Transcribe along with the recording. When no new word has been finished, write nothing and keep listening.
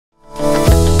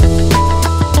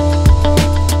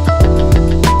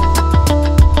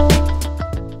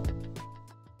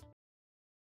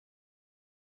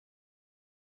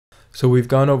So we've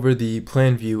gone over the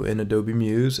plan view in Adobe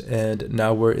Muse, and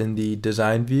now we're in the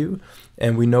design view.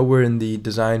 And we know we're in the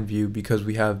design view because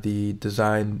we have the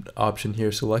design option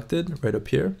here selected right up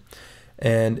here.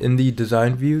 And in the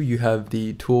design view, you have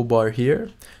the toolbar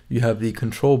here, you have the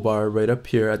control bar right up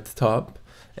here at the top,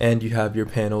 and you have your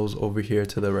panels over here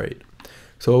to the right.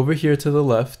 So over here to the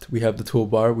left, we have the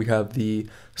toolbar. We have the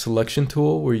selection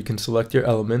tool where you can select your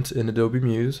elements in Adobe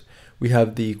Muse. We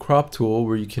have the crop tool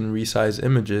where you can resize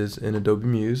images in Adobe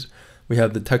Muse. We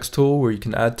have the text tool where you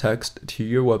can add text to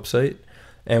your website.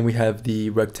 And we have the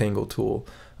rectangle tool.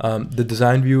 The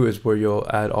design view is where you'll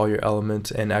add all your elements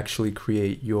and actually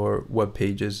create your web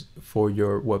pages for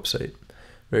your website.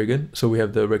 Very good. So we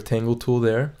have the rectangle tool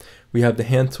there. We have the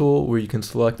hand tool where you can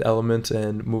select elements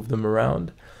and move them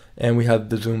around. And we have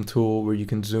the zoom tool where you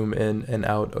can zoom in and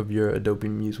out of your Adobe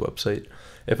Muse website.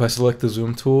 If I select the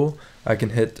zoom tool, I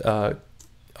can hit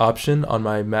Option on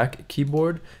my Mac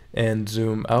keyboard and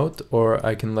zoom out, or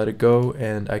I can let it go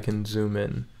and I can zoom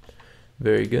in.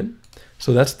 Very good.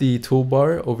 So that's the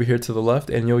toolbar over here to the left,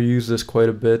 and you'll use this quite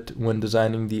a bit when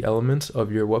designing the elements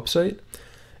of your website.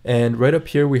 And right up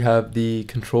here we have the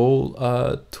control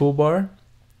toolbar,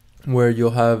 where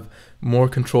you'll have more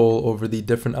control over the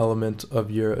different elements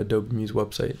of your Adobe Muse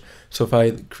website. So if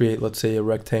I create, let's say, a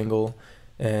rectangle,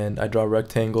 and I draw a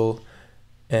rectangle,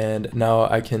 and now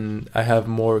I have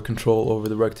more control over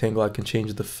the rectangle. I can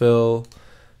change the fill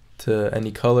to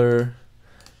any color.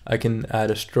 I can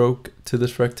add a stroke to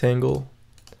this rectangle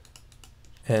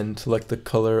and select the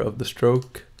color of the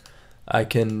stroke. I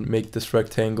can make this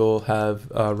rectangle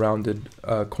have rounded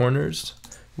corners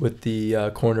with the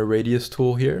corner radius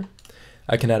tool here.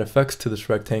 I can add effects to this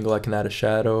rectangle. I can add a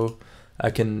shadow.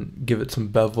 I can give it some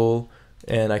bevel,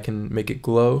 and I can make it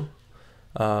glow.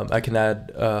 I can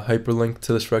add a hyperlink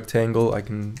to this rectangle. I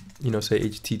can, say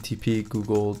http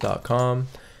google.com,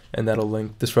 and that'll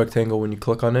link this rectangle. When you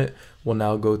click on it, will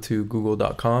now go to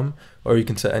google.com, or you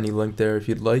can set any link there if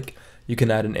you'd like. You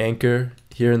can add an anchor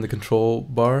here in the control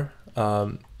bar,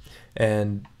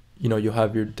 and you'll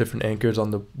have your different anchors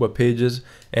on the web pages,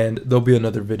 and there'll be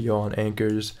another video on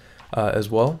anchors as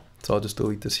well. So I'll just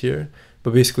delete this here.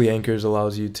 But basically, anchors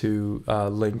allows you to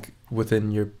link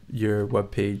within your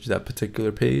web page, that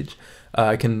particular page.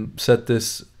 I can set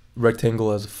this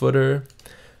rectangle as a footer.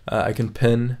 I can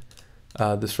pin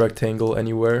this rectangle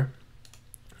anywhere,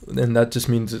 and that just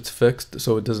means it's fixed,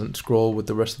 so it doesn't scroll with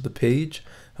the rest of the page.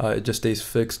 It just stays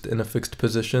fixed in a fixed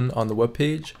position on the web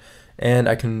page. And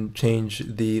I can change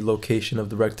the location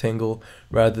of the rectangle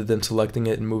rather than selecting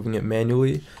it and moving it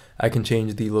manually. I can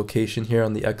change the location here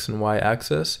on the X and Y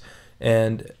axis,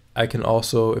 and I can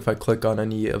also, if I click on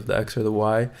any of the X or the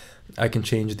Y, I can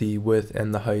change the width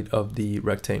and the height of the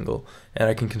rectangle, and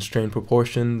I can constrain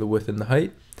proportion, the width and the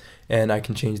height, and I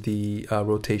can change the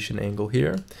rotation angle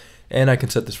here, and I can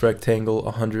set this rectangle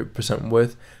 100%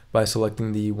 width by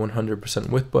selecting the 100%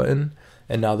 width button,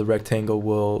 and now the rectangle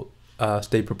will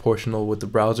stay proportional with the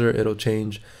browser. It'll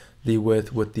change the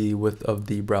width with the width of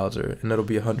the browser, and it'll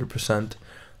be 100%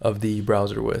 of the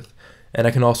browser width. And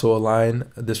I can also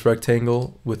align this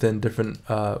rectangle within different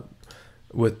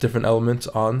with different elements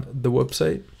on the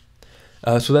website.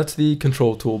 So that's the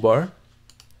control toolbar,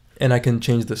 and I can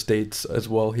change the states as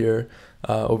well here.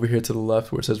 Over here to the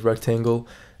left where it says rectangle,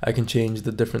 I can change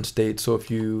the different states. So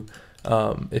if you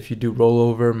do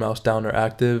rollover, mouse down, or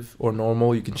active, or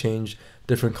normal, you can change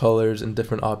different colors and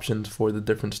different options for the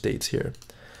different states here.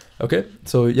 Okay,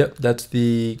 so yep, that's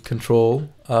the control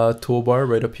toolbar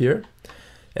right up here.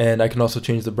 And I can also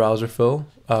change the browser fill.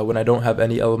 When I don't have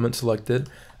any element selected,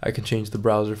 I can change the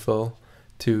browser fill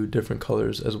to different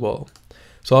colors as well.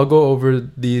 So I'll go over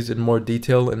these in more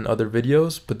detail in other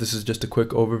videos, but this is just a quick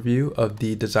overview of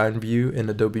the design view in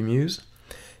Adobe Muse.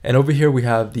 And over here we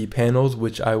have the panels,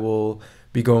 which I will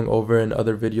be going over in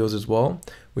other videos as well.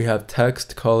 We have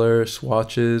text, color,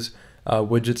 swatches,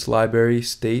 widgets, library,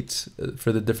 states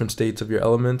for the different states of your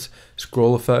elements,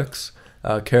 scroll effects,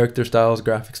 character styles,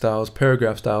 graphic styles,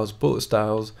 paragraph styles, bullet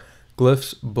styles,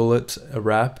 glyphs, bullets, a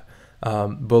wrap.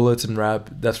 Bullets and wrap,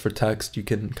 that's for text. You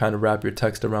can kind of wrap your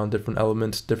text around different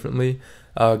elements differently.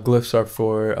 Glyphs are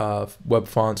for web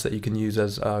fonts that you can use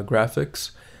as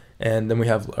graphics. And then we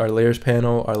have our layers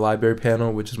panel, our library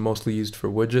panel, which is mostly used for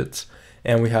widgets.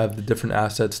 And we have the different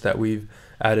assets that we've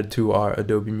added to our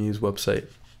Adobe Muse website.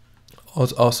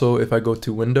 Also, if I go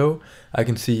to window, I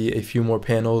can see a few more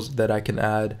panels that I can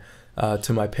add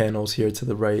to my panels here to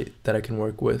the right that I can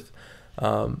work with.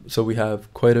 So we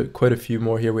have quite a few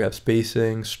more here. We have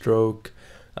spacing, stroke,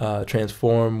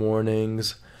 transform,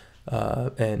 warnings,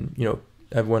 and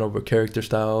I went over character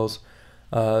styles.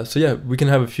 So yeah, we can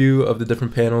have a few of the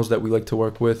different panels that we like to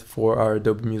work with for our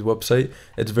Adobe Muse website.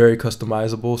 It's very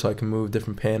customizable, so I can move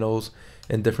different panels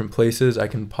in different places. I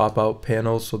can pop out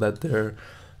panels so that they're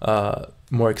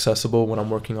more accessible when I'm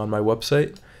working on my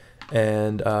website.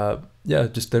 And yeah,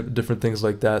 just different things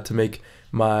like that to make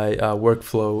my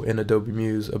workflow in Adobe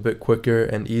Muse a bit quicker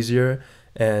and easier,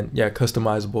 and yeah,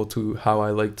 customizable to how I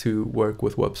like to work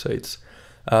with websites.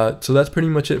 So that's pretty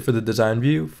much it for the design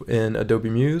view in Adobe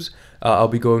Muse. I'll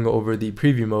be going over the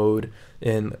preview mode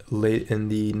in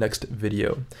the next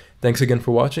video. Thanks again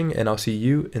for watching, and I'll see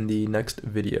you in the next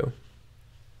video.